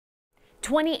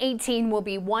2018 will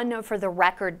be one for the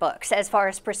record books as far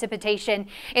as precipitation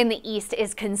in the east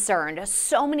is concerned.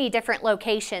 So many different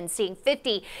locations seeing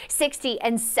 50, 60,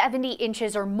 and 70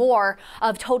 inches or more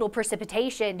of total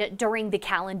precipitation during the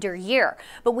calendar year.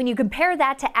 But when you compare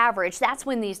that to average, that's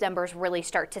when these numbers really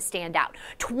start to stand out.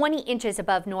 20 inches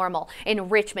above normal in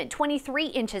Richmond, 23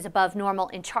 inches above normal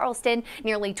in Charleston,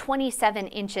 nearly 27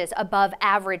 inches above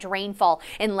average rainfall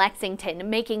in Lexington,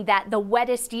 making that the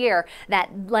wettest year that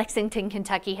Lexington,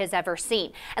 Kentucky has ever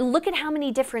seen. And look at how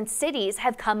many different cities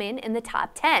have come in the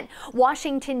top 10.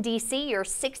 Washington, D.C., your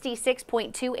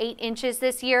 66.28 inches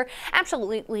this year,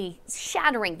 absolutely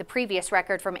shattering the previous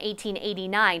record from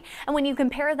 1889. And when you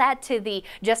compare that to the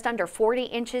just under 40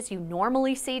 inches you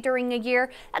normally see during a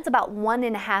year, that's about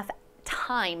 1.5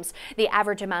 times the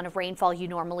average amount of rainfall you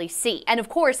normally see. And of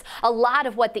course, a lot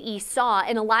of what the East saw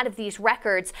and a lot of these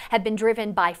records have been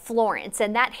driven by Florence,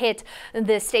 and that hit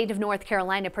the state of North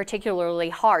Carolina particularly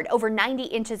hard. Over 90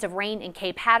 inches of rain in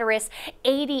Cape Hatteras,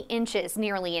 80 inches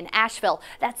nearly in Asheville.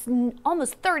 That's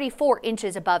almost 34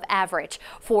 inches above average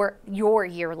for your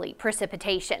yearly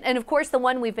precipitation. And of course, the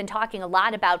one we've been talking a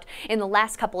lot about in the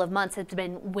last couple of months has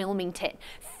been Wilmington,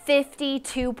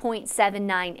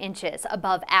 52.79 inches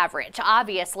above average.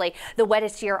 Obviously, the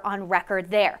wettest year on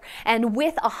record there. And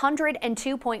with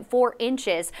 102.4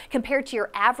 inches compared to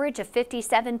your average of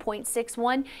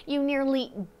 57.61, you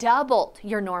nearly doubled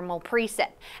your normal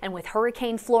precip. And with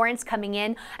Hurricane Florence coming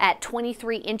in at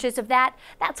 23 inches of that,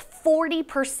 that's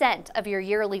 40% of your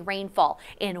yearly rainfall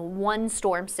in one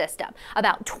storm system.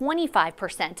 About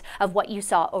 25% of what you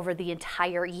saw over the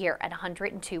entire year at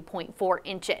 102.4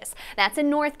 inches. That's in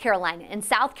North Carolina. In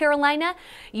South Carolina,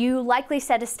 you likely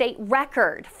set a state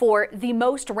record for the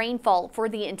most rainfall for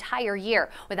the entire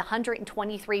year with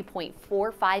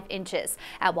 123.45 inches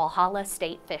at Walhalla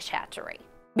State Fish Hatchery.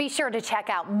 Be sure to check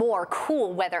out more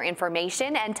cool weather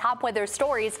information and top weather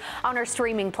stories on our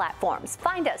streaming platforms.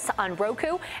 Find us on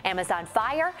Roku, Amazon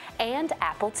Fire, and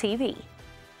Apple TV.